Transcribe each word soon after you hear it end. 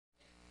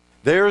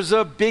There's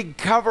a big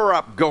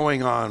cover-up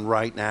going on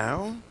right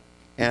now,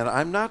 and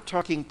I'm not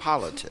talking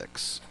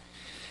politics.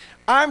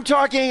 I'm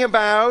talking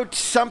about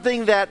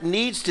something that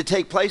needs to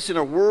take place in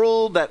a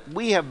world that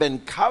we have been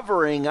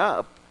covering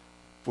up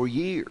for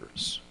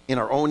years. In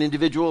our own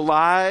individual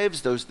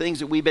lives, those things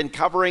that we've been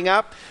covering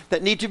up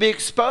that need to be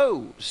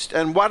exposed.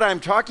 And what I'm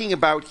talking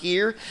about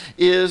here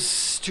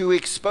is to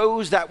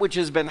expose that which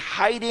has been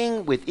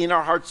hiding within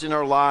our hearts and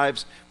our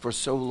lives for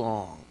so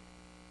long.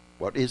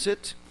 What is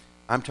it?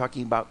 I'm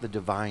talking about the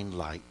divine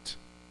light.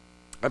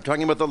 I'm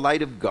talking about the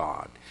light of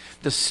God,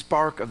 the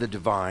spark of the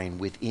divine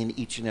within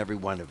each and every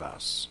one of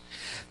us.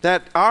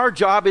 That our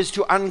job is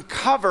to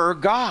uncover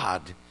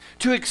God,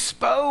 to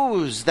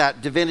expose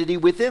that divinity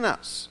within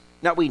us.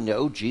 Now we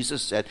know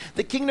Jesus said,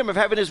 the kingdom of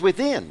heaven is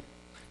within,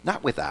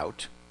 not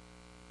without.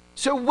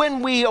 So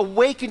when we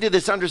awaken to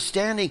this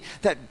understanding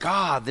that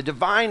God, the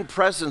divine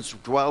presence,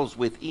 dwells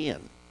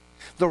within,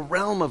 the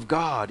realm of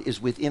God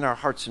is within our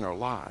hearts and our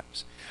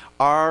lives.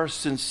 Our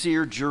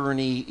sincere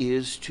journey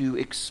is to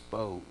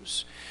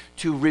expose,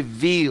 to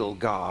reveal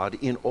God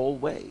in all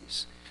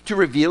ways. To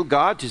reveal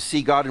God, to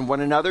see God in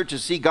one another, to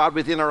see God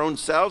within our own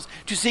selves,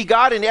 to see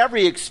God in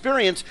every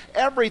experience,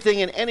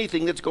 everything and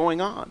anything that's going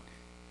on.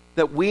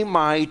 That we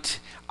might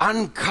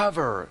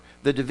uncover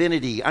the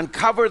divinity,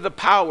 uncover the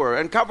power,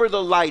 uncover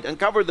the light,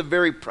 uncover the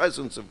very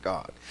presence of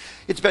God.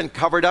 It's been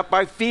covered up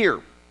by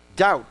fear,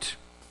 doubt,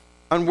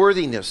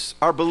 unworthiness,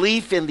 our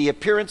belief in the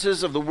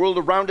appearances of the world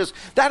around us.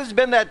 That has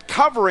been that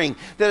covering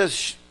that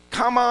has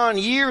come on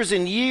years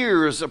and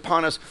years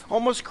upon us,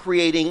 almost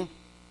creating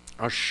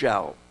a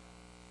shell.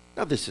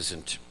 Now this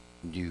isn't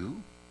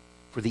new,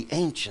 for the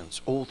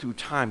ancients all through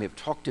time have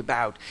talked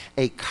about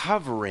a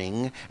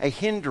covering, a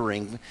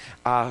hindering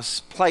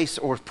place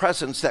or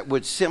presence that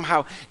would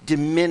somehow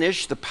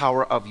diminish the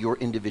power of your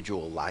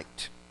individual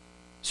light.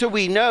 So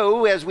we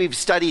know, as we've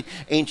studied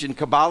ancient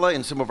Kabbalah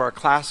in some of our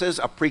classes,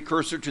 a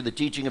precursor to the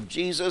teaching of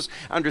Jesus,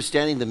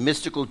 understanding the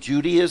mystical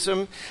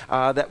Judaism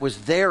that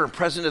was there and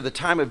present at the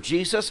time of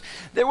Jesus,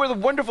 there were the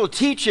wonderful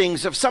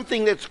teachings of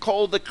something that's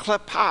called the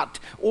klepat,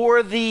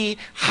 or the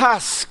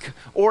husk,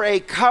 or a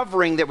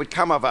covering that would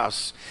come of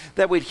us,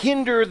 that would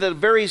hinder the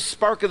very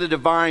spark of the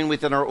divine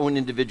within our own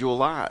individual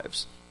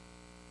lives.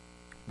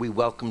 We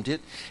welcomed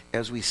it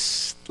as we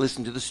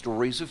listened to the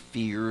stories of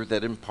fear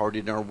that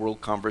imparted in our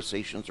world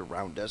conversations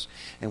around us,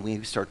 and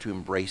we start to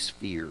embrace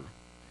fear.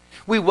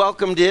 We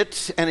welcomed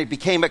it, and it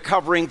became a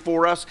covering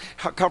for us,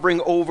 covering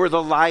over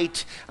the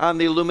light,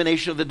 the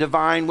illumination of the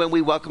divine, when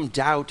we welcomed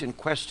doubt and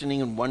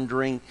questioning and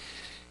wondering.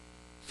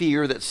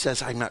 Fear that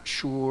says, I'm not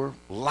sure.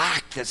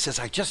 Lack that says,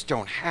 I just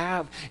don't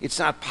have. It's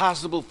not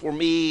possible for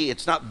me.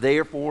 It's not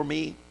there for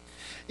me.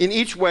 In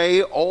each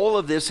way, all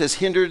of this has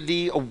hindered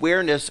the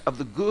awareness of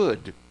the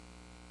good.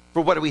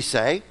 For what do we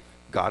say?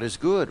 God is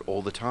good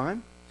all the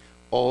time.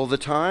 All the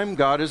time,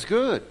 God is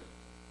good.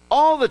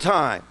 All the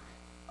time.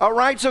 All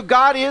right, so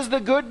God is the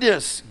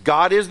goodness.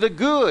 God is the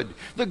good.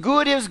 The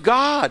good is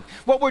God.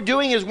 What we're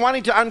doing is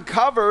wanting to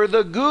uncover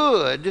the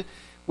good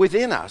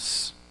within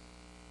us.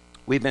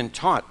 We've been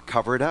taught,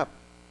 cover it up.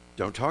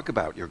 Don't talk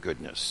about your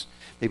goodness.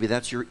 Maybe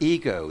that's your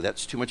ego.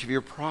 That's too much of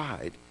your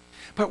pride.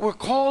 But we're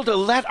called to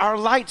let our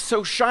light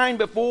so shine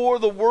before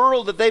the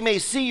world that they may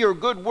see your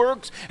good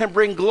works and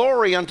bring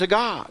glory unto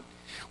God.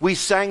 We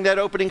sang that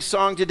opening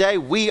song today.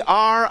 We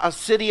are a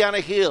city on a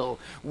hill.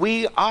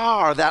 We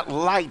are that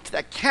light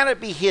that cannot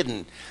be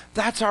hidden.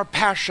 That's our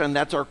passion.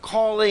 That's our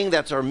calling.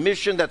 That's our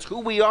mission. That's who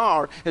we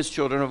are as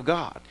children of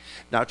God.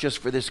 Not just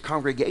for this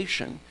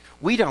congregation.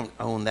 We don't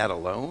own that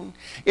alone.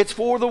 It's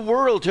for the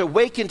world to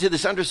awaken to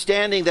this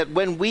understanding that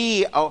when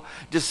we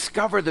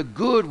discover the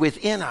good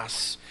within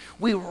us,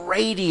 we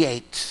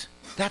radiate.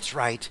 That's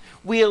right.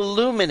 We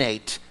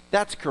illuminate.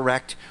 That's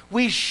correct.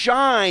 We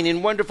shine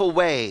in wonderful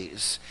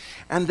ways.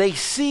 And they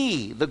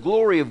see the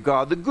glory of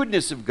God, the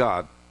goodness of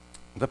God,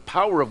 the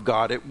power of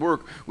God at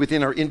work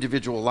within our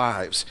individual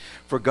lives.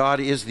 For God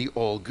is the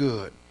all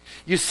good.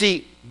 You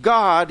see,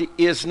 God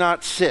is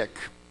not sick.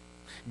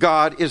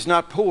 God is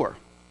not poor.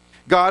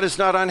 God is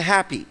not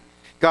unhappy.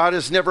 God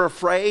is never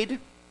afraid.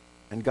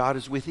 And God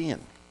is within.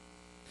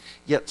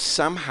 Yet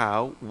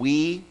somehow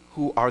we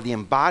who are the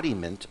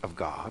embodiment of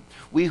God,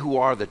 we who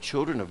are the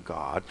children of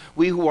God,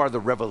 we who are the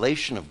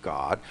revelation of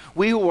God,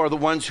 we who are the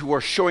ones who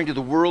are showing to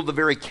the world the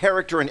very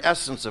character and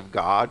essence of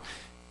God,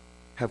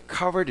 have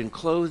covered and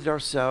clothed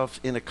ourselves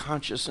in a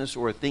consciousness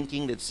or a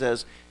thinking that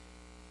says,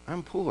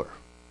 I'm poor.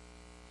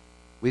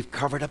 We've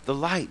covered up the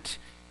light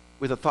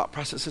with a thought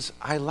process that says,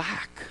 I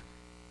lack.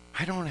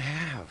 I don't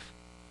have.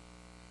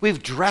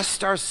 We've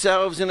dressed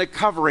ourselves in a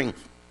covering,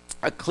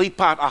 a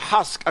klepat, a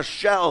husk, a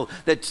shell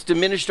that's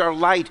diminished our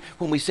light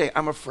when we say,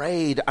 I'm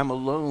afraid, I'm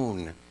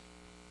alone.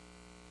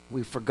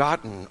 We've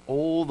forgotten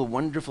all the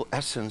wonderful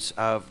essence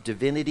of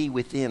divinity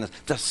within us,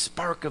 the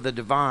spark of the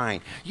divine.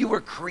 You were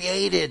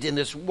created in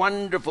this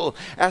wonderful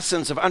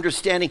essence of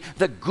understanding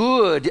the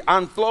good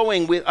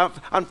unfolding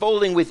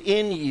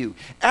within you,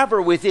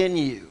 ever within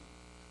you.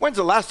 When's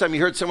the last time you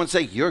heard someone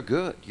say, you're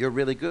good, you're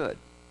really good?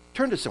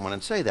 Turn to someone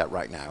and say that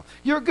right now.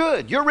 You're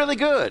good, you're really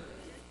good.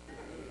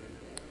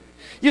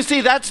 You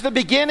see, that's the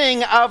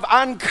beginning of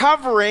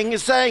uncovering,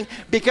 saying,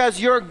 because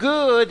you're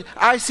good,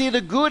 I see the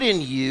good in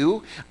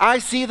you. I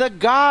see the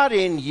God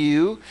in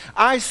you.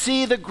 I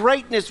see the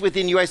greatness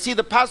within you. I see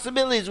the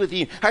possibilities within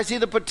you. I see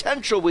the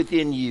potential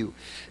within you.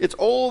 It's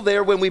all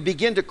there when we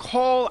begin to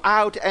call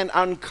out and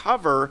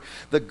uncover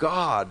the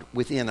God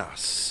within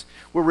us.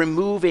 We're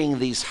removing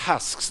these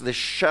husks, this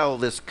shell,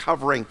 this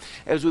covering,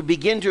 as we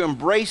begin to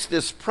embrace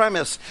this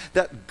premise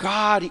that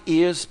God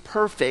is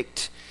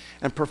perfect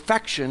and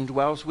perfection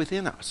dwells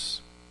within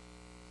us.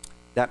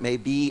 That may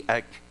be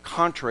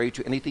contrary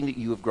to anything that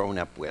you have grown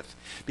up with,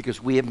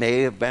 because we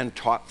may have been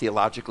taught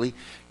theologically,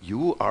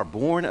 you are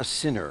born a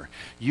sinner.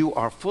 You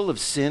are full of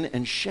sin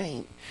and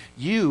shame.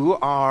 You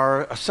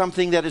are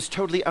something that is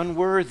totally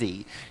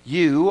unworthy.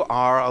 You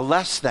are a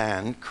less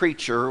than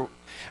creature,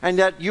 and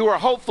that you are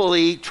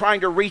hopefully trying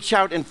to reach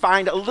out and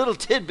find a little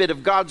tidbit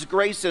of God's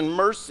grace and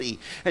mercy.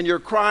 And you're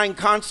crying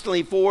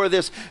constantly for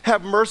this,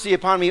 have mercy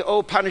upon me,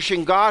 oh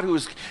punishing God who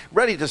is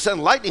ready to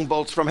send lightning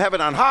bolts from heaven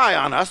on high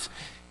on us.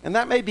 And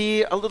that may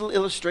be a little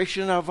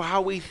illustration of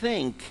how we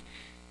think.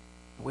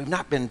 We've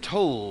not been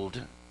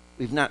told,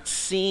 we've not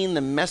seen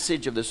the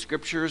message of the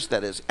scriptures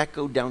that has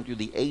echoed down through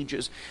the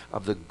ages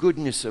of the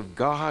goodness of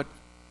God,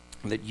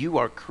 that you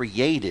are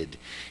created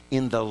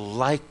in the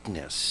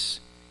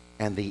likeness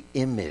and the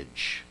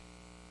image.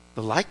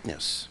 The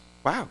likeness.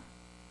 Wow.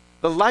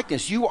 The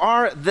likeness. You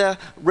are the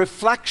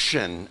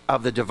reflection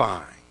of the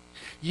divine.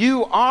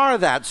 You are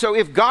that. So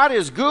if God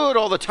is good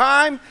all the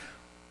time,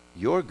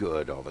 you're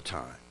good all the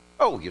time.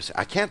 Oh, you say,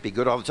 I can't be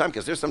good all the time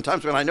because there's some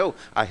times when I know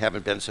I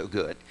haven't been so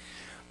good.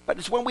 But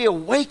it's when we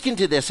awaken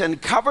to this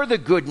and cover the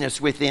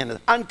goodness within,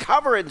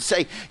 uncover it and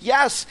say,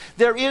 yes,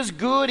 there is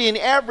good in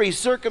every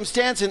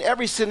circumstance, in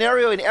every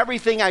scenario, in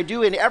everything I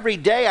do, in every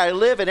day I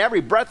live, in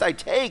every breath I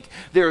take.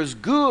 There is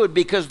good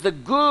because the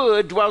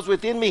good dwells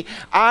within me.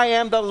 I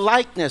am the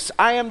likeness.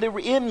 I am the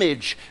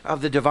image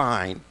of the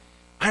divine.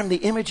 I am the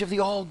image of the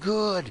all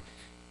good.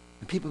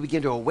 And people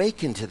begin to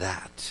awaken to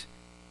that.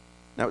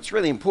 Now, it's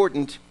really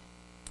important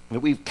that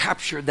we've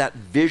captured that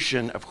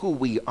vision of who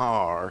we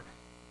are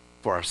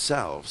for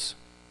ourselves,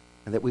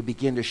 and that we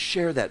begin to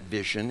share that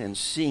vision and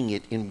seeing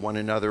it in one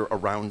another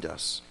around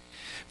us.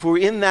 For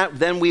in that,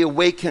 then we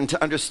awaken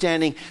to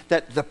understanding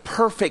that the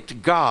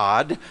perfect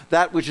God,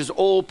 that which is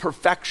all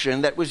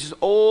perfection, that which is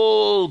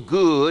all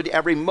good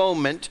every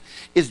moment,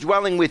 is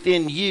dwelling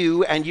within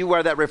you, and you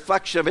are that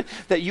reflection of it,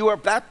 that you are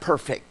that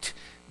perfect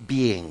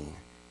being,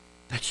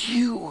 that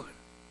you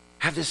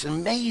have this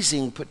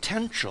amazing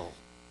potential.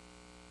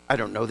 I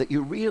don't know that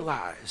you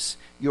realize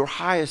your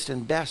highest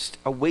and best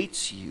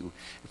awaits you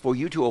for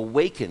you to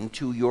awaken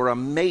to your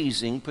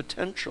amazing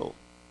potential.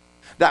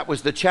 That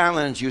was the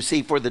challenge, you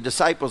see, for the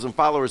disciples and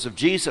followers of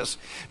Jesus,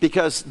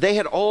 because they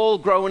had all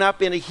grown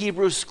up in a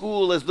Hebrew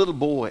school as little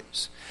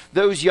boys.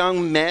 Those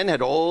young men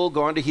had all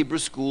gone to Hebrew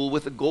school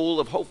with the goal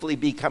of hopefully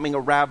becoming a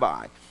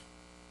rabbi.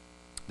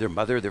 Their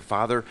mother, their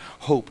father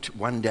hoped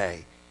one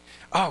day,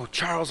 oh,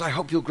 Charles, I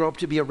hope you'll grow up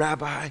to be a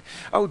rabbi.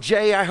 Oh,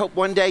 Jay, I hope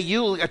one day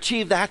you'll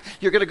achieve that.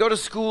 You're going to go to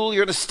school,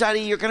 you're going to study,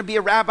 you're going to be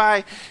a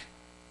rabbi.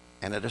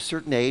 And at a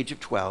certain age of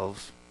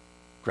 12,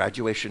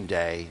 graduation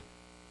day,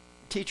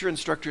 teacher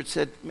instructor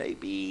said,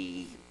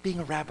 maybe being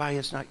a rabbi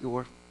is not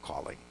your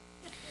calling.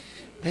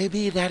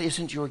 Maybe that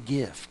isn't your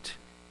gift.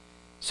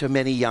 So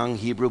many young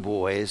Hebrew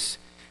boys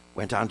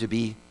went on to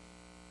be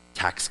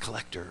tax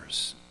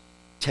collectors,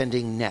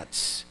 tending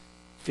nets,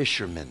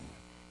 fishermen,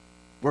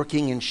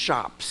 working in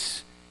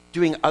shops,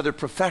 doing other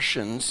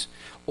professions.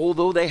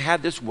 Although they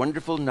had this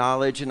wonderful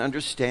knowledge and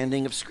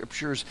understanding of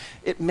scriptures,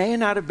 it may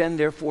not have been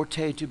their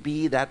forte to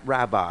be that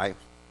rabbi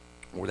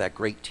or that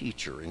great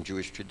teacher in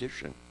Jewish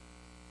tradition.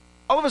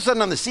 All of a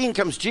sudden on the scene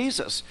comes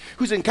Jesus,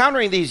 who's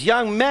encountering these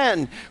young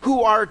men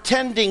who are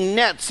tending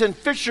nets and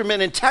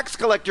fishermen and tax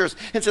collectors,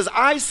 and says,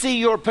 I see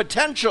your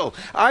potential.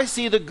 I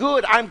see the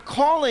good. I'm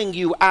calling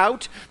you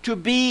out to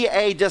be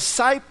a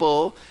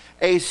disciple,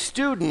 a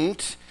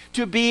student,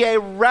 to be a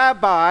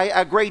rabbi,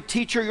 a great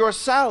teacher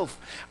yourself.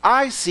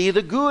 I see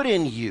the good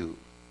in you.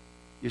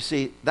 You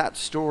see, that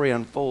story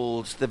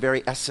unfolds the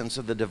very essence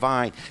of the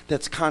divine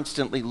that's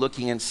constantly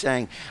looking and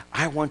saying,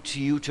 I want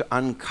you to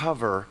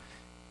uncover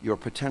your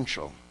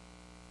potential.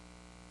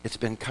 It's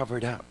been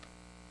covered up.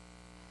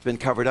 It's been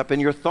covered up in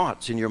your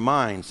thoughts, in your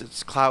minds.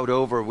 It's clouded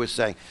over with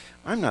saying,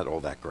 I'm not all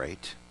that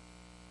great.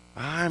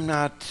 I'm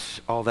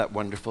not all that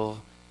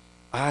wonderful.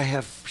 I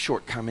have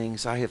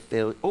shortcomings. I have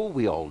failed. Oh,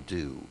 we all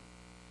do.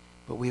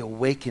 But we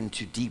awaken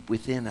to deep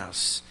within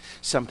us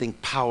something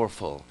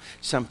powerful,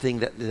 something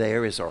that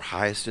there is our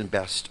highest and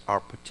best, our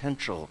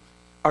potential,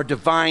 our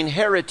divine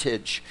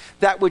heritage,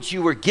 that which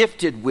you were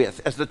gifted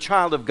with as the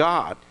child of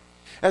God,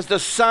 as the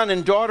son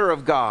and daughter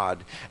of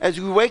God. As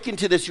you awaken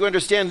to this, you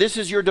understand this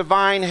is your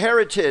divine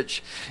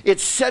heritage.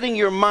 It's setting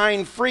your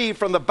mind free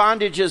from the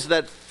bondages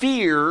that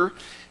fear,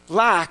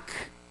 lack,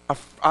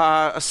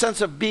 a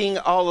sense of being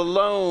all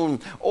alone,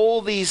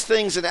 all these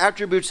things and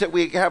attributes that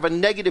we have a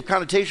negative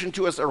connotation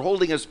to us are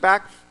holding us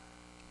back.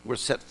 We're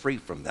set free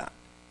from that.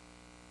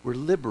 We're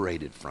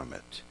liberated from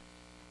it.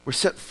 We're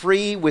set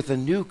free with a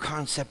new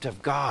concept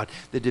of God,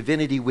 the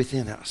divinity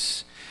within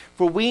us.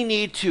 For we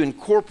need to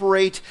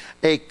incorporate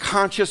a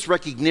conscious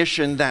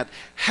recognition that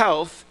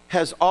health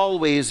has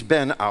always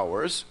been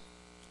ours,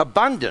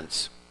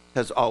 abundance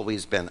has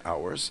always been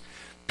ours,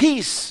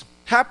 peace,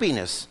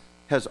 happiness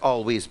has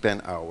always been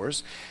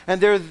ours,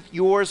 and they're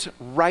yours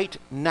right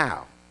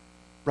now.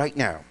 Right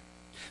now.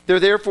 They're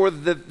there for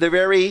the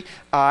very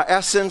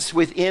essence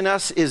within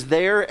us is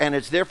there, and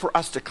it's there for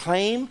us to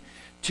claim,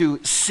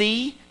 to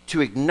see,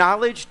 to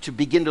acknowledge, to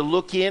begin to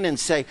look in and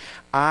say,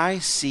 I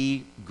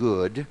see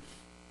good,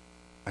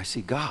 I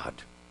see God,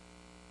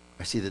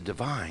 I see the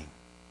divine,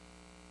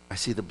 I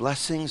see the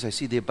blessings, I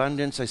see the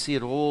abundance, I see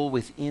it all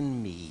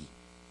within me,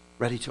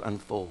 ready to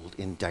unfold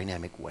in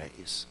dynamic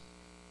ways.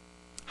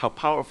 How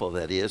powerful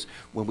that is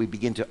when we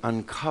begin to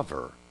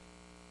uncover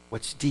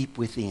what's deep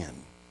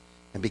within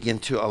and begin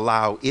to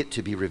allow it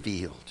to be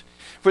revealed.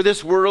 For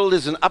this world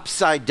is an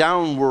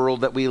upside-down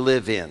world that we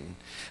live in.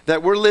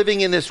 That we're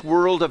living in this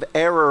world of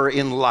error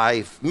in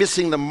life,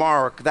 missing the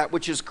mark, that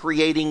which is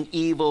creating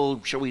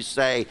evil, shall we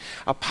say,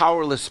 a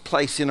powerless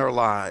place in our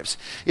lives.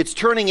 It's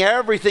turning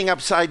everything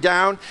upside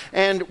down,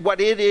 and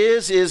what it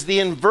is the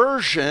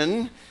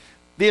inversion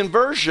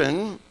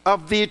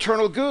of the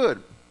eternal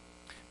good.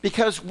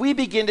 Because we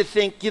begin to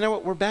think, you know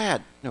what, we're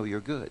bad. No, you're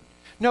good.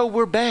 No,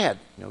 we're bad.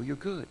 No, you're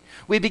good.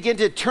 We begin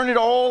to turn it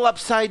all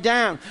upside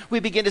down. We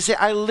begin to say,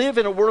 I live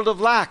in a world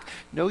of lack.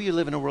 No, you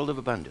live in a world of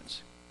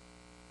abundance.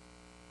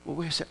 Well,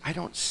 wait a second. I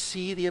don't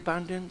see the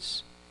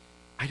abundance.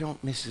 I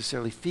don't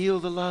necessarily feel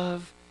the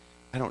love.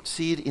 I don't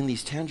see it in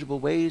these tangible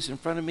ways in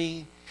front of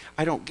me.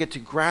 I don't get to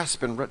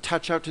grasp and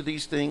touch out to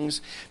these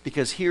things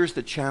because here's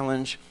the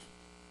challenge.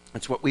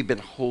 It's what we've been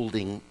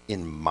holding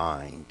in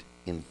mind,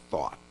 in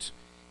thought,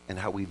 and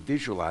how we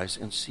visualize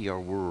and see our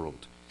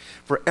world.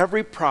 For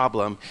every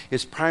problem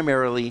is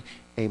primarily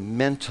a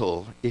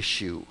mental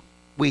issue.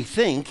 We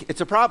think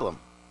it's a problem.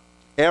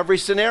 Every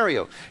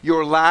scenario,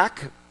 your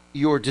lack,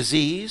 your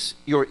disease,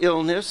 your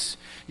illness,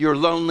 your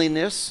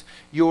loneliness,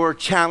 your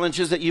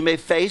challenges that you may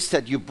face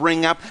that you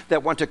bring up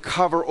that want to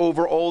cover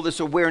over all this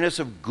awareness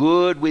of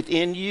good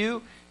within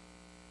you,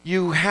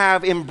 you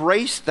have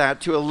embraced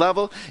that to a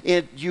level,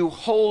 you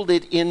hold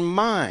it in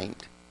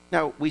mind.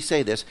 Now, we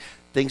say this,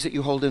 things that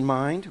you hold in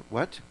mind,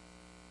 what?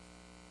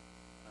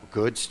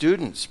 Good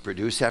students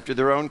produce after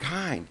their own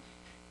kind.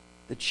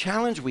 The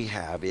challenge we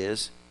have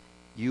is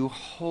you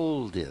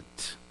hold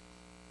it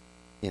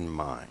in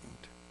mind.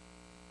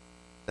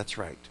 That's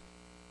right.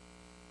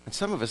 And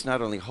some of us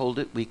not only hold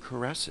it, we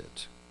caress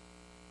it.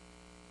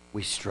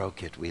 We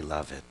stroke it, we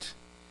love it.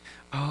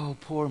 Oh,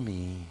 poor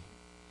me.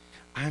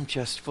 I'm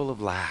just full of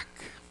lack.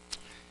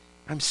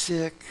 I'm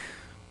sick.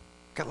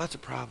 Got lots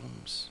of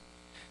problems.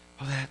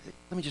 Oh,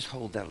 let me just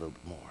hold that a little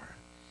bit more.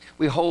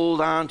 We hold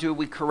on to it,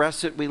 we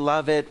caress it, we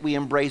love it, we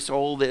embrace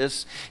all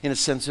this in a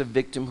sense of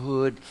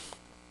victimhood.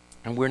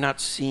 And we're not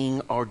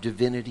seeing our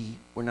divinity.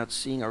 We're not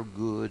seeing our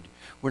good.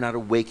 We're not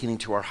awakening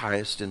to our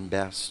highest and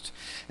best.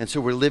 And so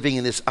we're living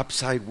in this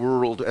upside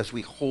world as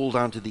we hold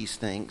on to these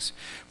things.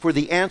 For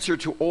the answer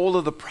to all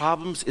of the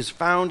problems is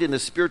found in the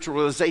spiritual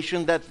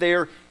realization that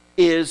there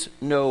is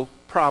no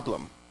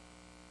problem.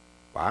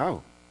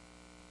 Wow.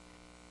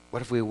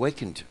 What if we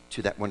awakened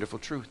to that wonderful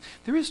truth?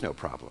 There is no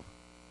problem.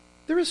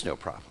 There is no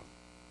problem.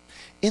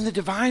 In the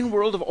divine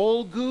world of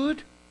all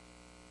good,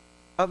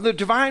 of the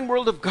divine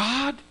world of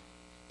God,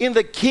 in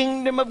the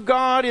kingdom of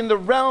God, in the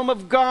realm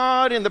of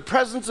God, in the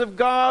presence of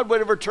God,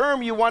 whatever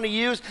term you want to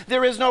use,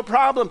 there is no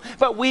problem.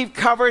 But we've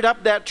covered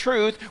up that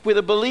truth with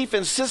a belief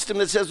and system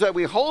that says that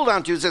we hold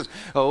on to, says,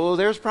 oh,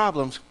 there's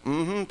problems.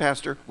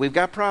 Pastor, we've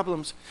got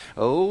problems.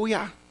 Oh,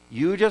 yeah,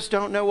 you just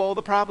don't know all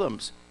the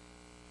problems.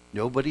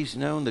 Nobody's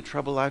known the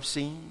trouble I've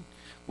seen.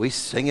 We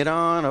sing it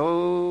on,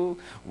 oh,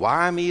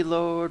 why me,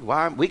 Lord,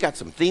 why? We got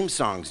some theme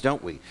songs,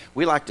 don't we?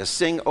 We like to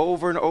sing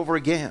over and over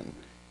again.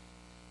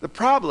 The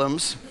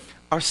problems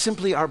are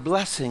simply our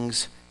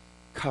blessings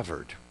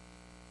covered.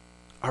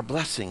 Our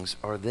blessings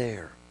are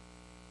there.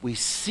 We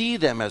see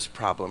them as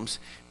problems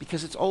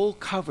because it's all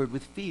covered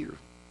with fear.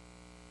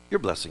 Your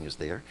blessing is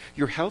there.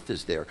 Your health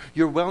is there.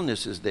 Your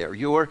wellness is there.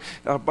 Your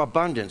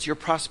abundance, your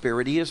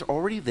prosperity is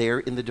already there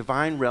in the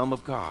divine realm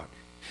of God.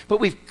 But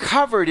we've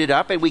covered it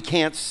up and we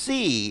can't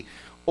see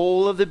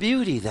all of the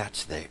beauty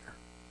that's there.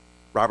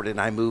 Robert and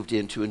I moved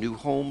into a new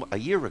home a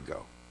year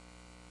ago.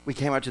 We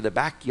came out to the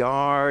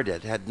backyard.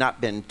 It had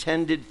not been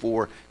tended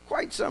for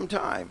quite some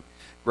time.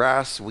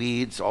 Grass,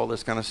 weeds, all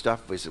this kind of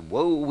stuff. We said,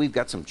 whoa, we've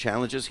got some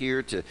challenges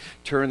here to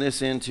turn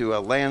this into a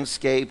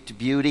landscaped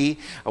beauty,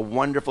 a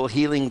wonderful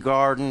healing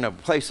garden, a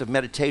place of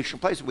meditation,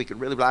 a place where we could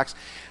really relax.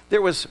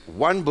 There was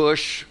one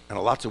bush and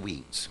lots of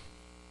weeds.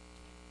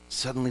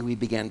 Suddenly we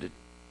began to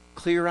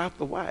clear out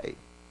the way.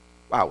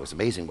 Wow, it was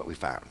amazing what we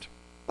found.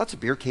 Lots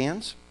of beer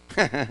cans.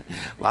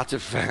 lots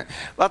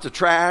of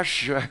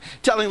trash,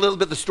 telling a little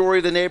bit the story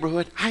of the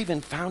neighborhood. I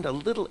even found a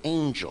little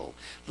angel,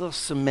 little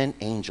cement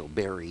angel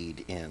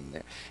buried in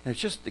there. And it's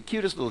just the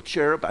cutest little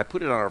cherub. I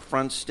put it on our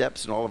front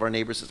steps and all of our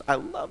neighbors says, I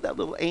love that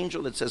little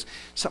angel that says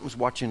something's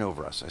watching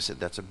over us. I said,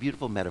 that's a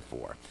beautiful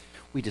metaphor.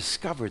 we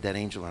discovered that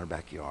angel in our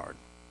backyard.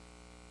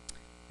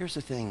 Here's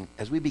the thing.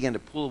 As we began to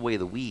pull away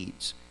the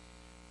weeds,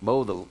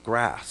 mow the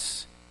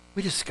grass,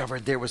 we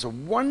discovered there was a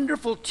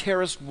wonderful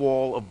terraced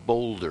wall of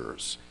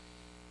boulders.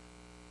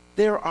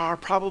 There are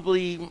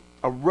probably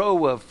a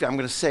row of, I'm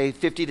going to say,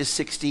 50 to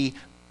 60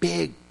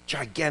 big,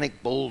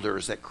 gigantic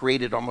boulders that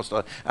created almost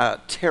a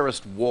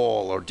terraced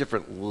wall or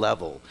different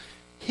level.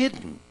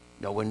 Hidden.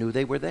 No one knew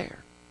they were there.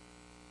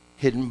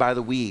 Hidden by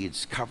the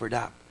weeds, covered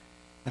up.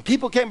 And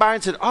people came by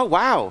and said, oh,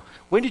 wow,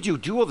 when did you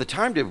do all the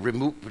time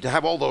to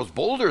have all those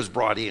boulders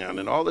brought in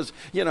and all this,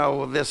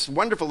 this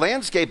wonderful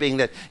landscaping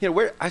that,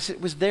 where? I said,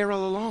 it was there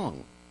all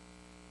along,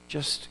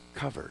 just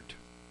covered.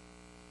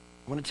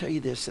 I want to tell you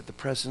this, that the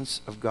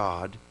presence of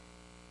God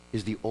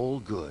is the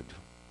all good,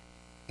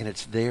 and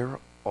it's there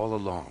all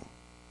along.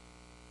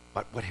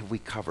 But what have we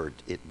covered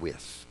it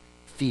with?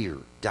 Fear,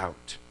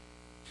 doubt.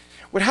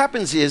 What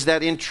happens is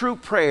that in true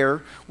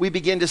prayer, we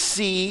begin to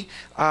see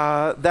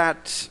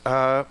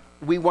that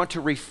we want to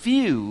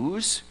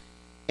refuse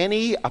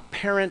any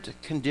apparent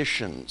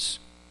conditions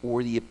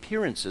or the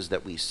appearances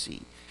that we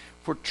see.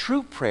 For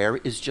true prayer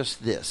is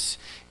just this,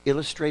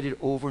 illustrated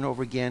over and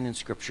over again in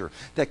Scripture,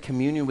 that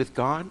communion with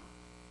God,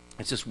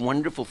 it's this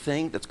wonderful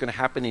thing that's going to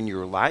happen in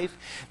your life,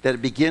 that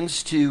it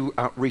begins to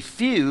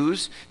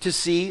refuse to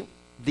see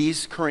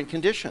these current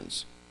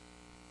conditions.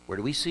 Where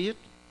do we see it?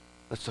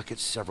 Let's look at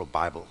several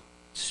Bible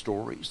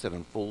stories that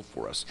unfold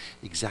for us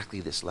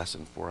exactly this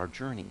lesson for our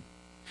journey.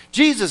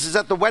 Jesus is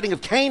at the wedding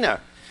of Cana.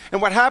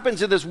 And what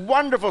happens in this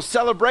wonderful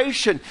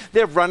celebration,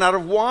 they've run out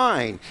of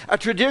wine. A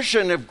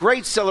tradition of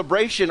great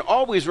celebration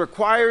always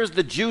requires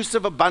the juice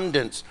of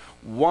abundance.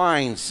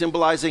 Wine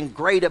symbolizing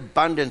great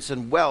abundance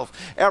and wealth.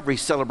 Every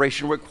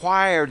celebration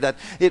required that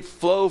it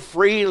flow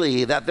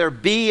freely, that there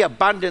be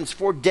abundance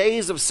for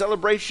days of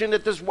celebration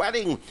at this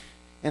wedding.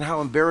 And how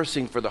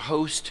embarrassing for the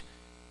host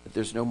that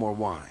there's no more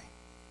wine.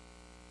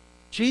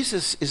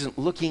 Jesus isn't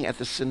looking at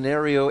the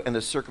scenario and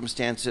the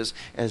circumstances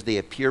as they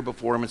appear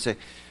before him and say,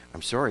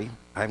 I'm sorry,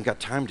 I haven't got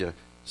time to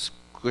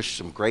squish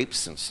some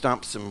grapes and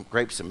stomp some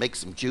grapes and make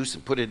some juice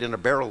and put it in a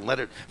barrel and let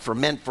it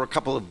ferment for a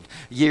couple of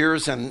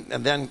years and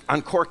then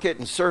uncork it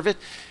and serve it.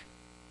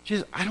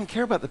 Jesus, I don't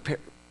care about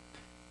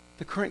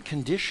the current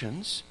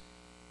conditions.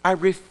 I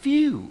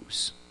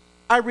refuse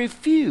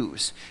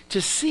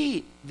to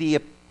see the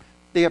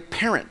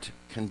apparent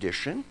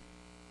condition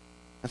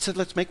and said,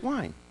 let's make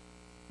wine.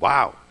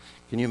 Wow.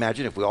 Can you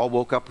imagine if we all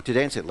woke up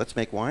today and said, let's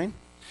make wine?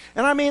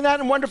 And I mean that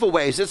in wonderful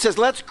ways. It says,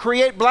 let's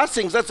create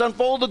blessings. Let's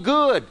unfold the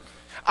good.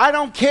 I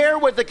don't care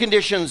what the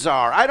conditions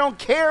are. I don't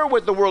care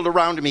what the world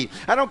around me.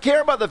 I don't care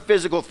about the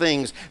physical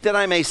things that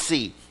I may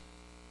see.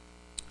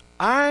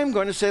 I'm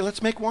going to say,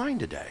 let's make wine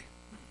today.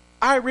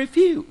 I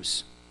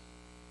refuse.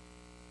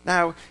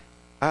 Now,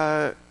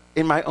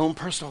 in my own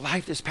personal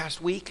life this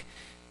past week,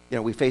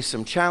 we faced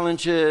some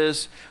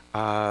challenges,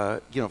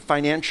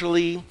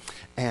 financially.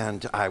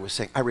 And I was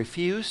saying, I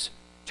refuse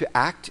to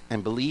act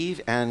and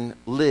believe and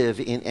live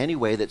in any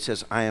way that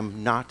says I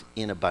am not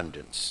in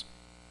abundance.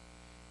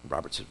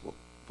 Robert said,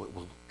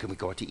 well, can we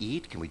go out to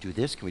eat? Can we do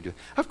this? Can we do?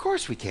 Of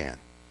course we can.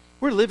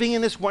 We're living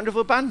in this wonderful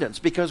abundance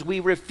because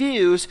we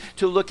refuse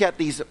to look at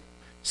these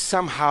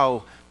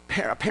somehow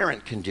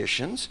apparent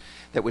conditions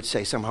that would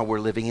say somehow we're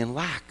living in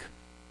lack.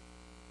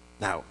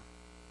 Now,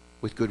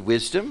 with good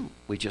wisdom,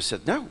 we just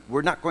said, no,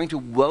 we're not going to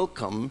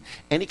welcome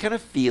any kind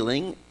of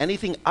feeling,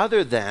 anything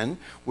other than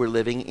we're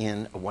living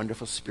in a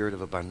wonderful spirit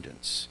of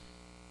abundance.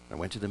 I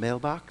went to the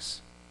mailbox,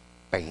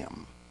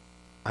 bam,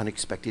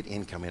 unexpected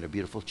income and a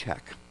beautiful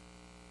check.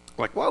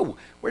 Like, whoa,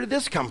 where did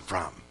this come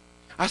from?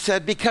 I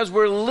said, because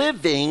we're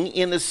living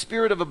in the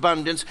spirit of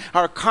abundance,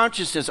 our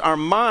consciousness, our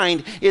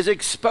mind is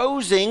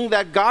exposing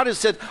that God has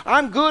said,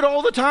 I'm good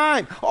all the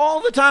time. All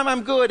the time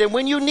I'm good. And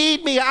when you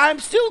need me, I'm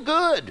still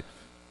good.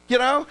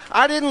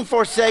 I didn't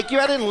forsake you.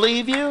 I didn't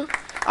leave you.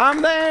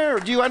 I'm there.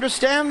 Do you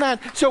understand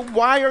that? So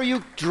why are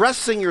you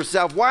dressing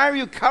yourself? Why are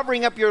you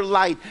covering up your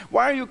light?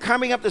 Why are you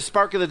coming up the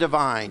spark of the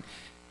divine?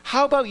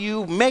 How about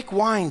you make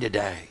wine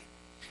today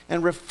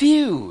and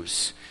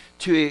refuse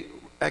to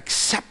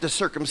accept the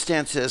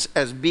circumstances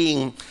as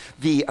being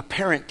the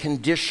apparent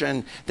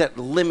condition that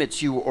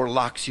limits you or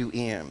locks you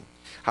in?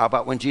 How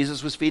about when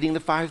Jesus was feeding the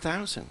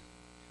 5,000?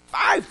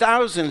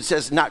 5,000,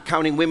 says, not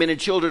counting women and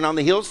children on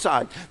the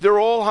hillside. They're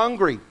all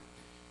hungry.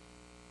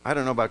 I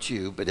don't know about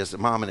you, but as a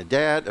mom and a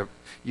dad,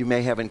 you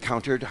may have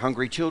encountered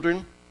hungry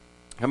children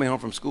coming home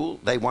from school.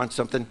 They want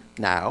something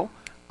now.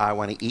 I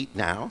want to eat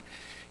now.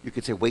 You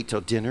could say, wait till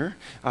dinner.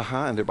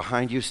 And they're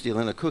behind you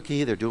stealing a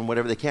cookie. They're doing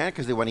whatever they can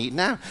because they want to eat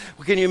now.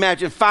 Well, can you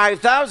imagine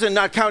 5,000,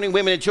 not counting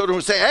women and children,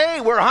 who say,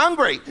 hey, we're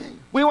hungry.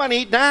 We want to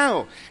eat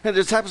now. And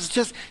the disciples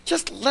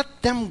just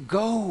let them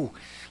go.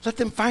 Let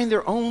them find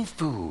their own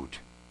food.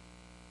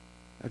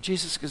 Now,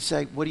 Jesus could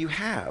say, what do you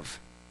have?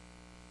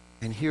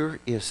 And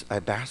here is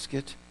a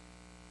basket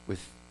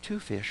with 2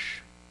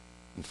 fish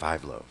and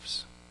 5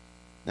 loaves.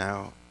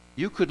 Now,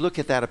 you could look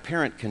at that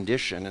apparent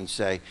condition and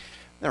say,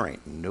 there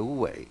ain't no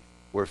way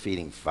we're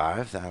feeding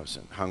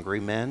 5,000 hungry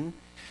men,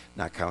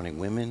 not counting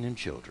women and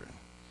children.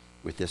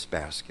 with this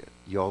basket.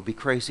 You all be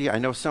crazy. I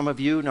know some of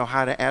you know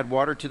how to add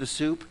water to the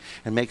soup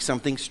and make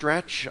something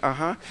stretch.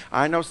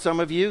 I know some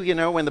of you,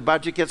 when the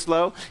budget gets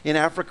low, in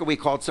Africa we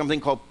called something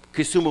called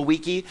Kisuma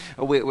Wiki.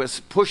 It was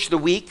push the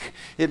week.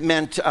 It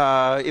meant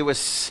it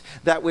was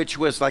that which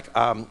was like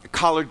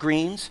collard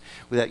greens,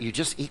 that you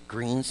just eat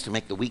greens to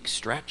make the week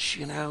stretch,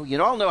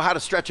 You all know how to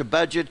stretch a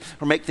budget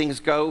or make things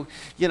go.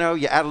 You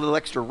add a little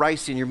extra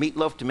rice in your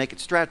meatloaf to make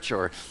it stretch,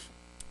 or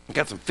you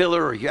got some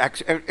filler or you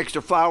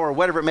extra flour or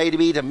whatever it may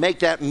be to make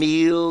that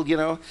meal,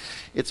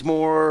 It's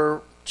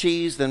more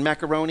cheese than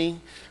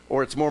macaroni,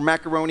 or it's more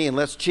macaroni and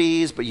less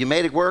cheese, but you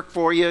made it work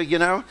for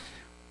you,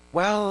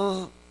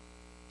 Well,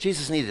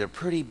 Jesus needed a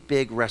pretty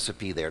big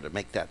recipe there to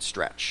make that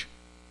stretch.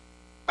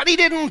 But he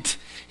didn't.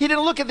 He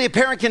didn't look at the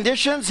apparent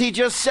conditions. He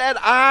just said,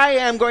 I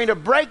am going to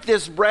break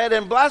this bread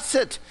and bless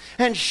it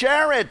and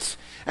share it.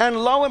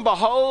 And lo and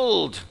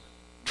behold,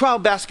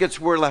 12 baskets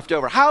were left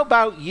over. How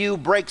about you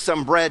break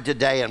some bread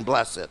today and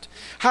bless it?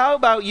 How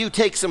about you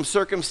take some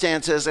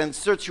circumstances and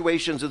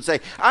situations and say,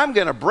 I'm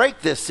going to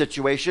break this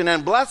situation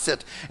and bless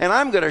it, and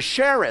I'm going to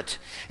share it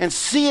and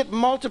see it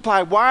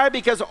multiply. Why?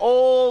 Because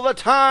all the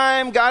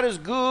time God is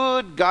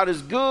good. God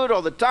is good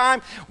all the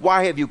time.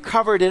 Why have you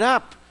covered it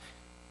up?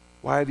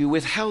 Why have you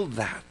withheld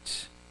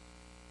that?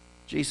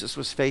 Jesus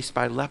was faced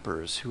by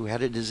lepers who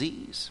had a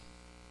disease,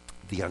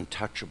 the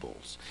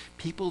untouchables,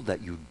 people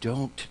that you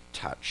don't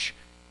touch.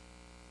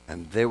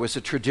 And there was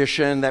a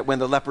tradition that when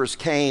the lepers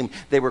came,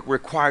 they were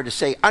required to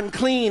say,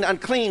 unclean,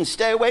 unclean,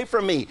 stay away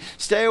from me,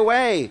 stay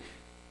away.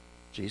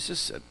 Jesus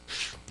said,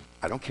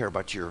 I don't care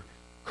about your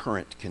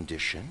current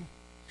condition.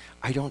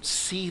 I don't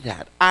see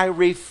that. I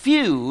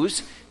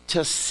refuse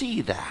to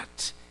see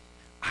that.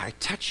 I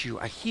touch you,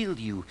 I heal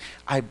you,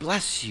 I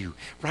bless you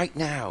right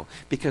now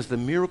because the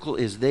miracle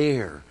is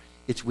there.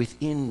 It's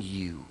within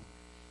you.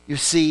 You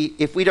see,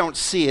 if we don't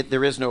see it,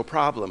 there is no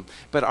problem.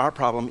 But our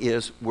problem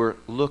is we're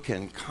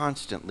looking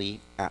constantly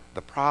at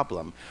the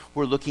problem.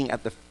 We're looking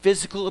at the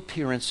physical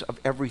appearance of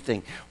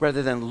everything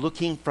rather than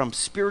looking from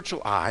spiritual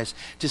eyes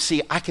to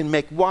see, I can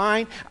make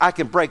wine, I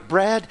can break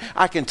bread,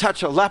 I can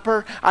touch a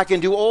leper, I can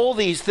do all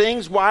these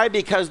things. Why?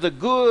 Because the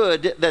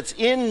good that's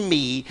in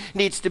me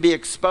needs to be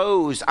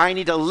exposed. I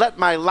need to let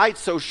my light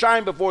so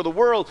shine before the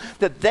world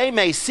that they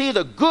may see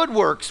the good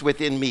works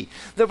within me,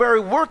 the very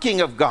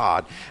working of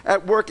God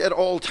at work at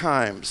all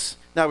times.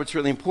 Now, it's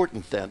really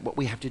important then. What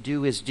we have to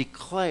do is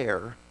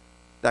declare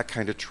that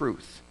kind of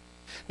truth.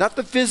 Not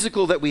the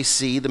physical that we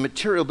see, the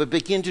material, but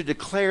begin to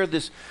declare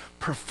this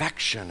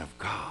perfection of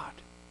God.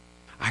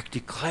 I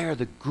declare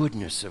the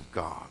goodness of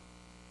God.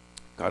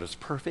 God is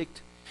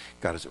perfect.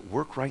 God is at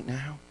work right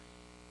now.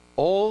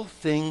 All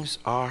things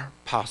are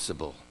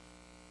possible.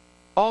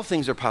 All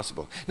things are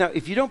possible. Now,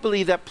 if you don't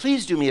believe that,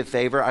 please do me a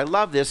favor. I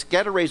love this.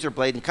 Get a razor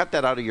blade and cut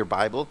that out of your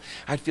Bible.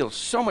 I'd feel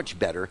so much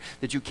better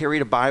that you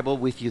carried a Bible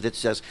with you that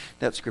says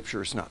that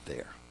scripture is not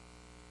there.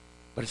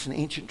 But it's an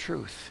ancient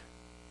truth.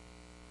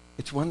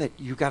 It's one that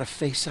you got to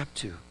face up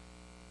to.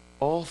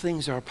 All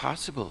things are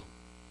possible.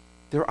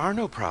 There are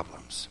no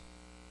problems.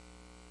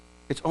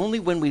 It's only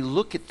when we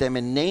look at them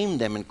and name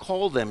them and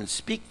call them and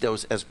speak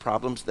those as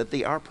problems that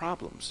they are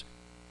problems.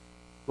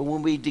 But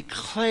when we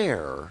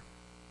declare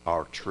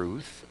our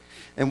truth,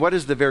 and what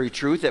is the very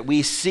truth? That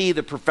we see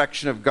the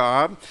perfection of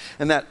God,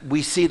 and that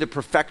we see the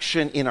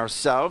perfection in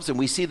ourselves, and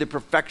we see the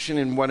perfection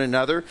in one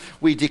another.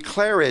 We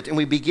declare it, and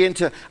we begin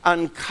to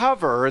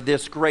uncover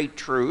this great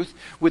truth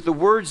with the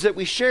words that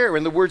we share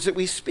and the words that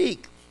we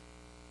speak.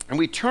 And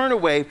we turn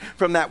away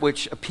from that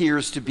which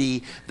appears to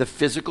be the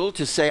physical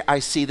to say, I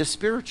see the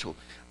spiritual.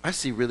 I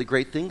see really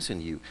great things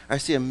in you. I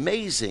see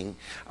amazing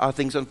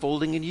things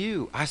unfolding in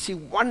you. I see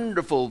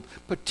wonderful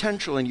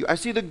potential in you. I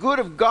see the good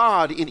of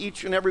God in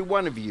each and every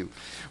one of you.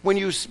 When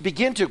you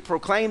begin to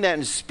proclaim that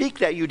and speak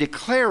that, you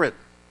declare it.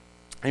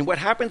 And what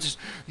happens is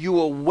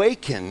you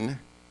awaken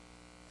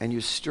and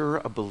you stir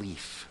a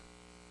belief.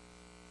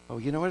 Oh,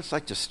 you know what it's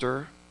like to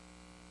stir?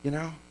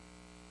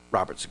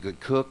 Robert's a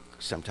good cook.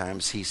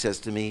 Sometimes he says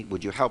to me,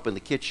 would you help in the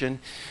kitchen?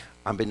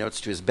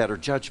 Unbeknownst to his better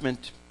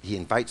judgment, he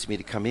invites me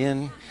to come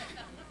in.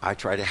 I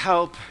try to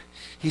help.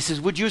 He says,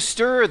 would you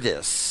stir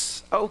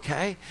this?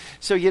 Okay.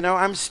 So,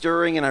 I'm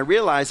stirring and I'm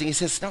realizing, he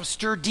says, no,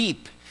 stir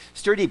deep.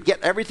 Stir deep. Get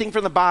everything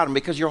from the bottom,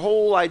 because your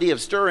whole idea of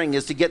stirring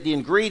is to get the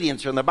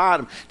ingredients from the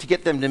bottom, to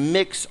get them to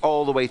mix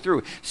all the way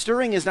through.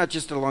 Stirring is not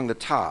just along the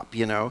top,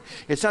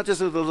 It's not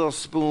just with a little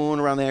spoon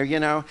around there,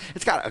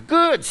 It's got a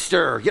good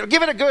stir.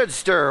 Give it a good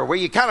stir where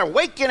you kind of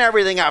waken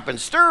everything up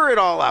and stir it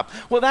all up.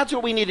 Well, that's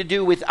what we need to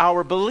do with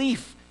our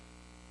belief.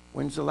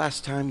 When's the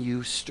last time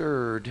you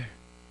stirred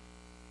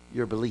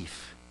your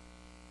belief?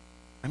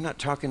 I'm not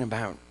talking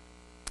about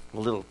a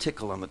little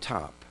tickle on the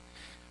top.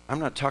 I'm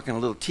not talking a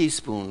little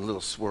teaspoon, a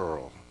little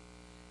swirl.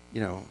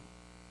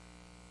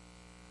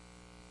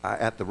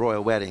 At the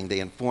royal wedding, they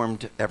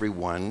informed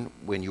everyone,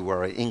 when you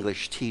are an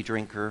English tea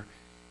drinker,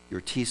 your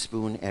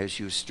teaspoon, as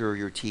you stir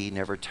your tea,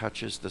 never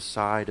touches the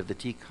side of the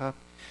teacup,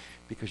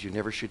 because you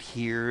never should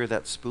hear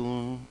that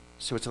spoon.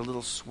 So it's a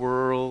little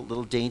swirl,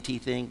 little dainty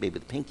thing, maybe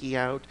the pinky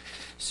out.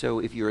 So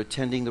if you're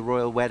attending the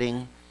royal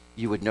wedding,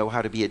 You would know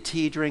how to be a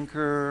tea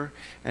drinker.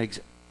 And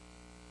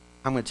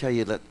I'm going to tell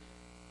you that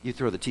you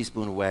throw the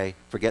teaspoon away,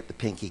 forget the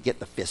pinky, get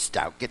the fist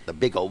out, get the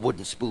big old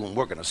wooden spoon.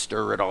 We're going to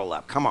stir it all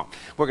up. Come on.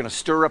 We're going to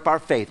stir up our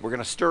faith. We're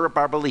going to stir up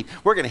our belief.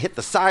 We're going to hit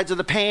the sides of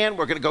the pan.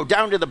 We're going to go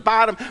down to the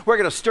bottom. We're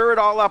going to stir it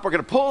all up. We're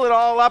going to pull it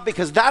all up,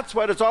 because that's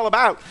what it's all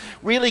about.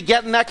 Really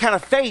getting that kind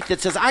of faith that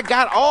says, I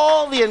got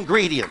all the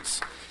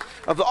ingredients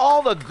of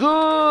all the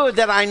good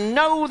that I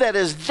know that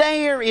is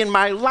there in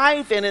my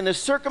life and in the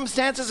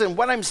circumstances and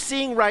what I'm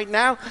seeing right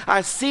now.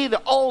 I see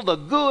all the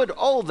good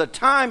all the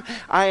time.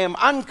 I am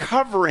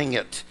uncovering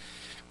it.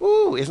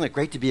 Ooh, isn't it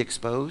great to be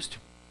exposed?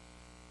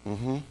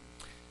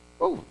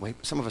 Oh,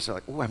 wait, some of us are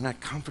like, oh, I'm not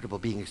comfortable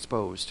being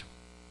exposed.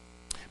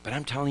 But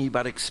I'm telling you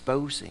about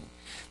exposing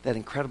that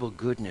incredible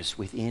goodness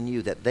within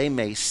you, that they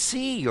may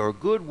see your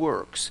good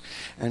works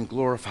and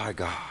glorify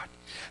God.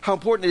 How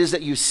important it is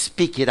that you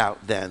speak it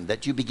out then,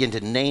 that you begin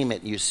to name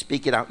it, and you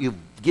speak it out, you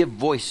give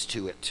voice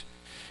to it.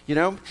 You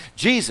know,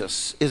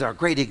 Jesus is our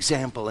great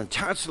example and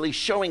constantly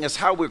showing us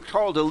how we're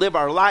called to live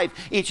our life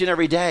each and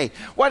every day.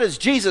 What does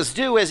Jesus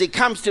do as he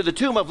comes to the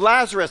tomb of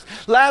Lazarus?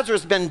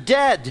 Lazarus has been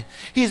dead.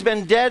 He's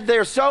been dead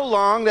there so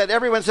long that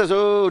everyone says,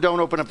 oh, don't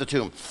open up the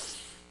tomb.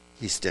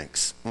 He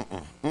stinks.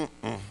 You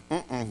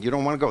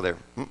don't want to go there.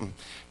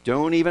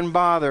 Don't even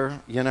bother,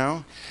 you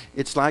know.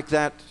 It's like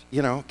that,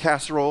 you know,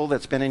 casserole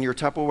that's been in your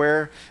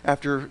Tupperware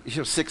after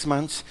 6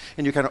 months,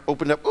 and you kind of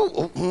open it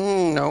up.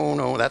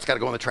 No, that's got to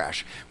go in the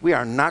trash. We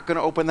are not going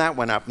to open that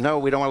one up. No,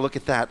 we don't want to look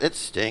at that. It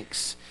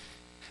stinks.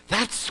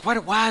 That's what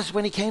it was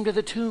when he came to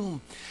the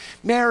tomb.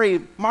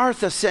 Mary,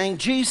 Martha saying,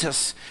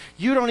 Jesus,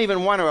 you don't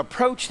even want to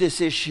approach this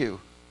issue.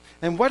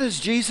 And what does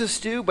Jesus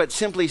do but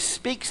simply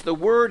speaks the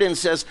word and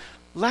says,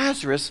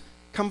 Lazarus,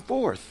 come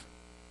forth.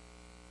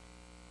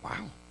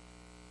 Wow.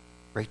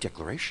 Great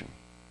declaration.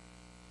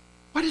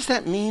 What does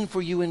that mean for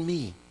you and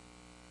me?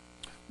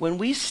 When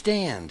we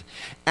stand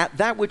at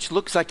that which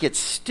looks like it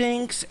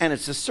stinks and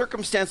it's a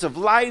circumstance of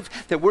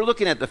life, that we're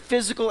looking at the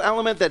physical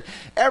element, that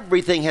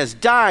everything has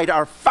died,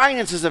 our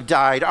finances have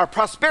died, our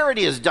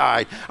prosperity has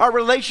died, our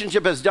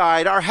relationship has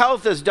died, our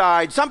health has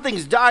died,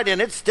 something's died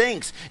and it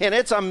stinks and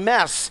it's a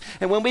mess.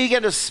 And when we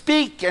begin to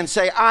speak and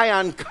say, I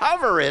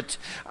uncover it,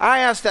 I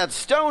ask that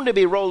stone to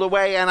be rolled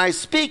away and I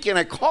speak and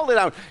I call it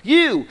out.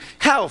 You,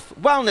 health,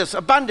 wellness,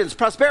 abundance,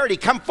 prosperity,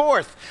 come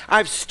forth.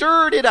 I've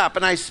stirred it up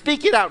and I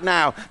speak it out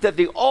now, that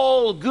the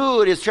all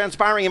good is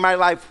transpiring in my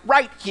life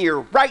right here,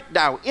 right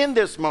now, in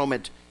this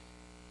moment.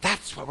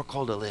 That's what we're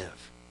called to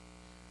live.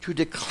 To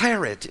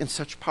declare it in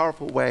such a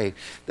powerful way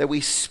that we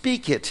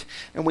speak it,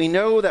 and we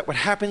know that what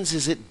happens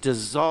is it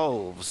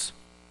dissolves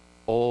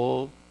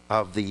all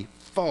of the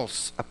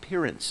false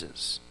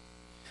appearances.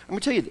 I'm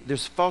going to tell you,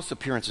 there's false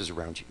appearances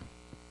around you.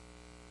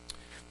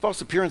 False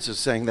appearances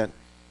saying that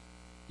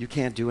you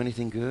can't do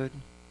anything good,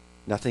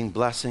 nothing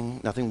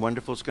blessing, nothing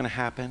wonderful is going to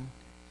happen.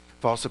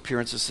 False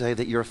appearances say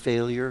that you're a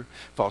failure.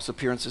 False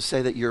appearances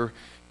say that you're,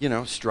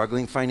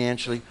 struggling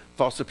financially.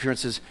 False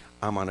appearances,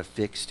 I'm on a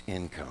fixed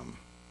income.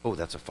 Oh,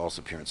 that's a false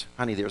appearance.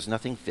 Honey, there's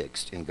nothing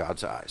fixed in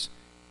God's eyes.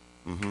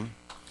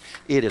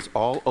 It is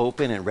all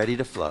open and ready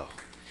to flow.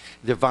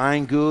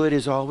 Divine good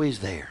is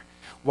always there.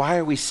 Why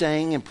are we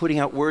saying and putting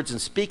out words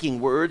and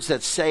speaking words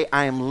that say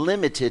I am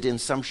limited in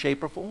some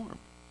shape or form?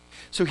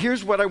 So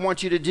here's what I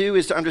want you to do,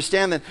 is to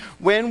understand that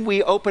when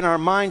we open our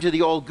mind to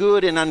the all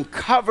good and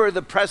uncover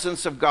the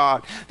presence of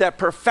God, that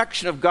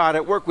perfection of God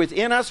at work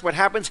within us, what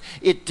happens?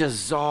 It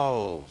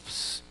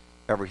dissolves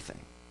everything.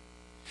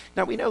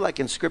 Now we know, like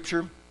in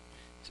Scripture,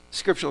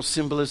 scriptural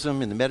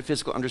symbolism and the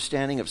metaphysical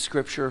understanding of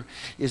Scripture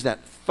is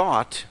that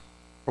thought,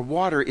 or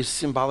water, is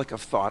symbolic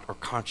of thought or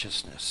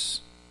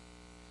consciousness.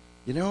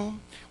 You know,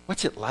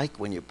 what's it like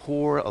when you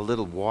pour a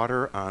little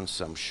water on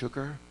some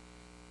sugar?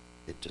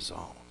 It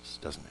dissolves,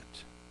 doesn't it?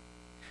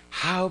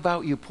 How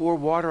about you pour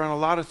water on a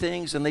lot of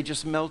things and they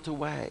just melt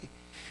away?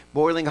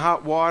 Boiling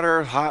hot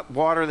water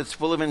that's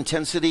full of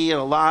intensity and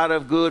a lot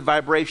of good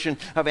vibration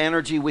of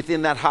energy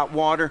within that hot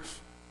water,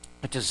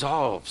 it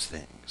dissolves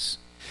things.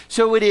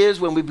 So it is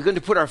when we begin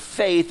to put our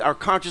faith, our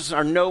consciousness,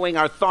 our knowing,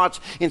 our thoughts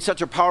in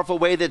such a powerful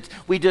way that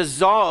we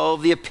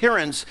dissolve the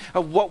appearance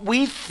of what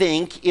we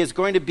think is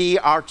going to be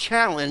our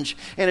challenge,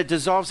 and it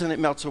dissolves and it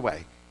melts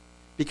away.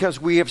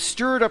 Because we have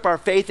stirred up our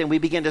faith and we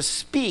begin to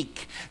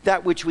speak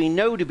that which we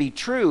know to be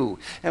true.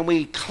 And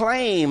we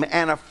claim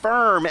and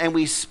affirm and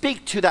we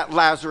speak to that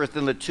Lazarus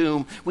in the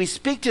tomb. We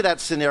speak to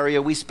that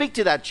scenario. We speak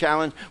to that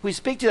challenge. We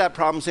speak to that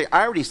problem. Say,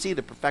 I already see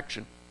the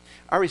perfection.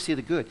 I already see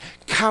the good.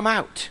 Come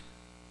out.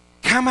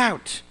 Come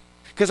out.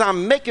 Because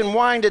I'm making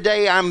wine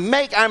today. I'm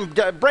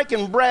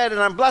breaking bread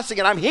and I'm blessing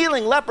it. I'm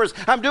healing lepers.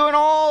 I'm doing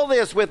all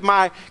this with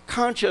my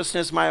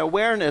consciousness, my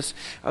awareness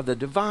of the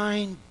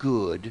divine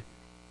good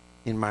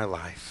in my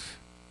life.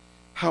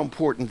 How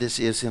important this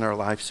is in our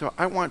life. So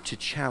I want to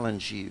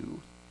challenge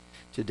you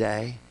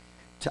today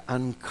to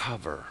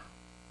uncover,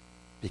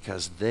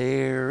 because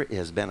there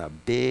has been a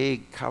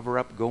big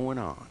cover-up going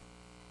on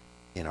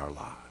in our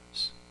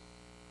lives.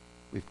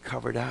 We've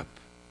covered up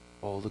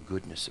all the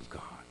goodness of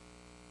God.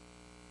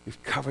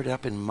 We've covered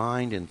up in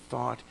mind and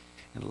thought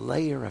and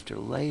layer after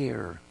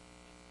layer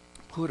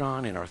put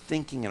on in our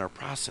thinking and our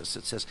process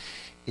that says,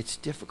 it's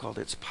difficult,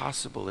 it's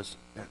possible, it's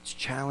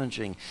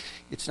challenging,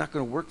 it's not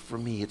going to work for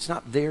me, it's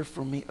not there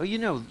for me. Oh, you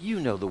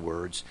know the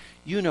words.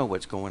 You know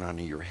what's going on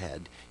in your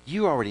head.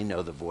 You already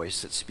know the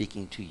voice that's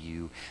speaking to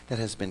you that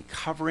has been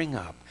covering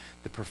up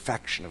the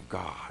perfection of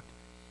God,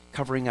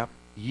 covering up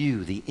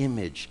you, the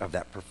image of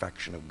that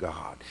perfection of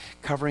God,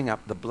 covering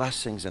up the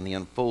blessings and the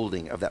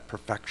unfolding of that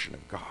perfection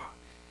of God.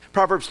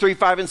 Proverbs 3,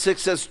 5, and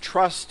 6 says,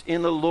 trust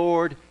in the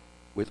Lord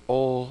with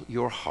all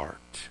your heart.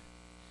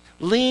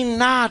 Lean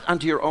not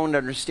unto your own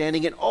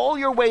understanding. In all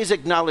your ways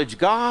acknowledge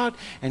God,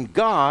 and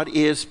God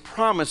is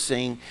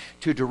promising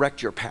to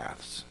direct your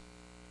paths.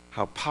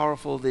 How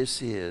powerful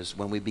this is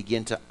when we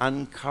begin to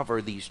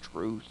uncover these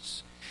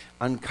truths,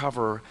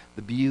 uncover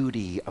the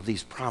beauty of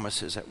these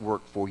promises at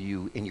work for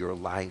you in your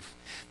life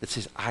that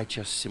says, I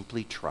just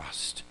simply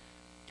trust.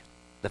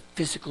 The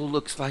physical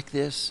looks like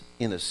this,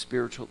 and the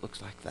spiritual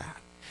looks like that.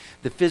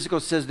 The physical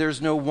says there's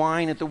no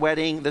wine at the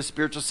wedding. The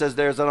spiritual says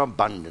there's an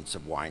abundance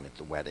of wine at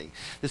the wedding.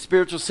 The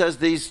spiritual says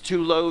these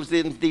few loaves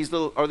and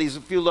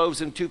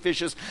 2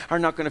 fishes are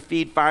not going to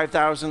feed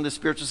 5,000. The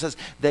spiritual says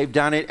they've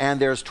done it and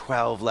there's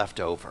 12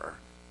 left over.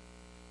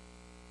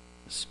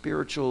 The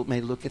spiritual may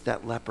look at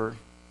that leper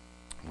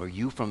where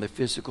you from the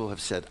physical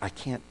have said, I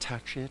can't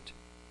touch it.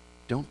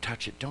 Don't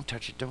touch it, don't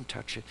touch it, don't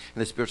touch it.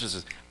 And the spiritual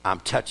says, I'm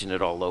touching it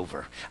all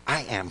over.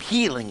 I am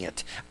healing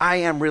it. I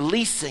am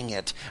releasing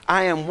it.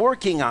 I am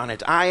working on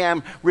it. I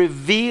am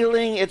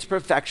revealing its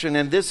perfection.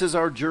 And this is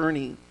our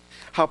journey.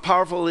 How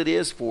powerful it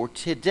is, for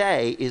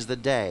today is the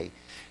day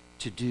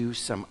to do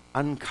some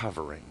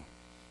uncovering,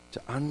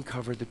 to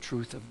uncover the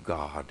truth of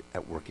God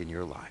at work in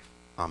your life.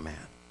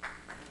 Amen.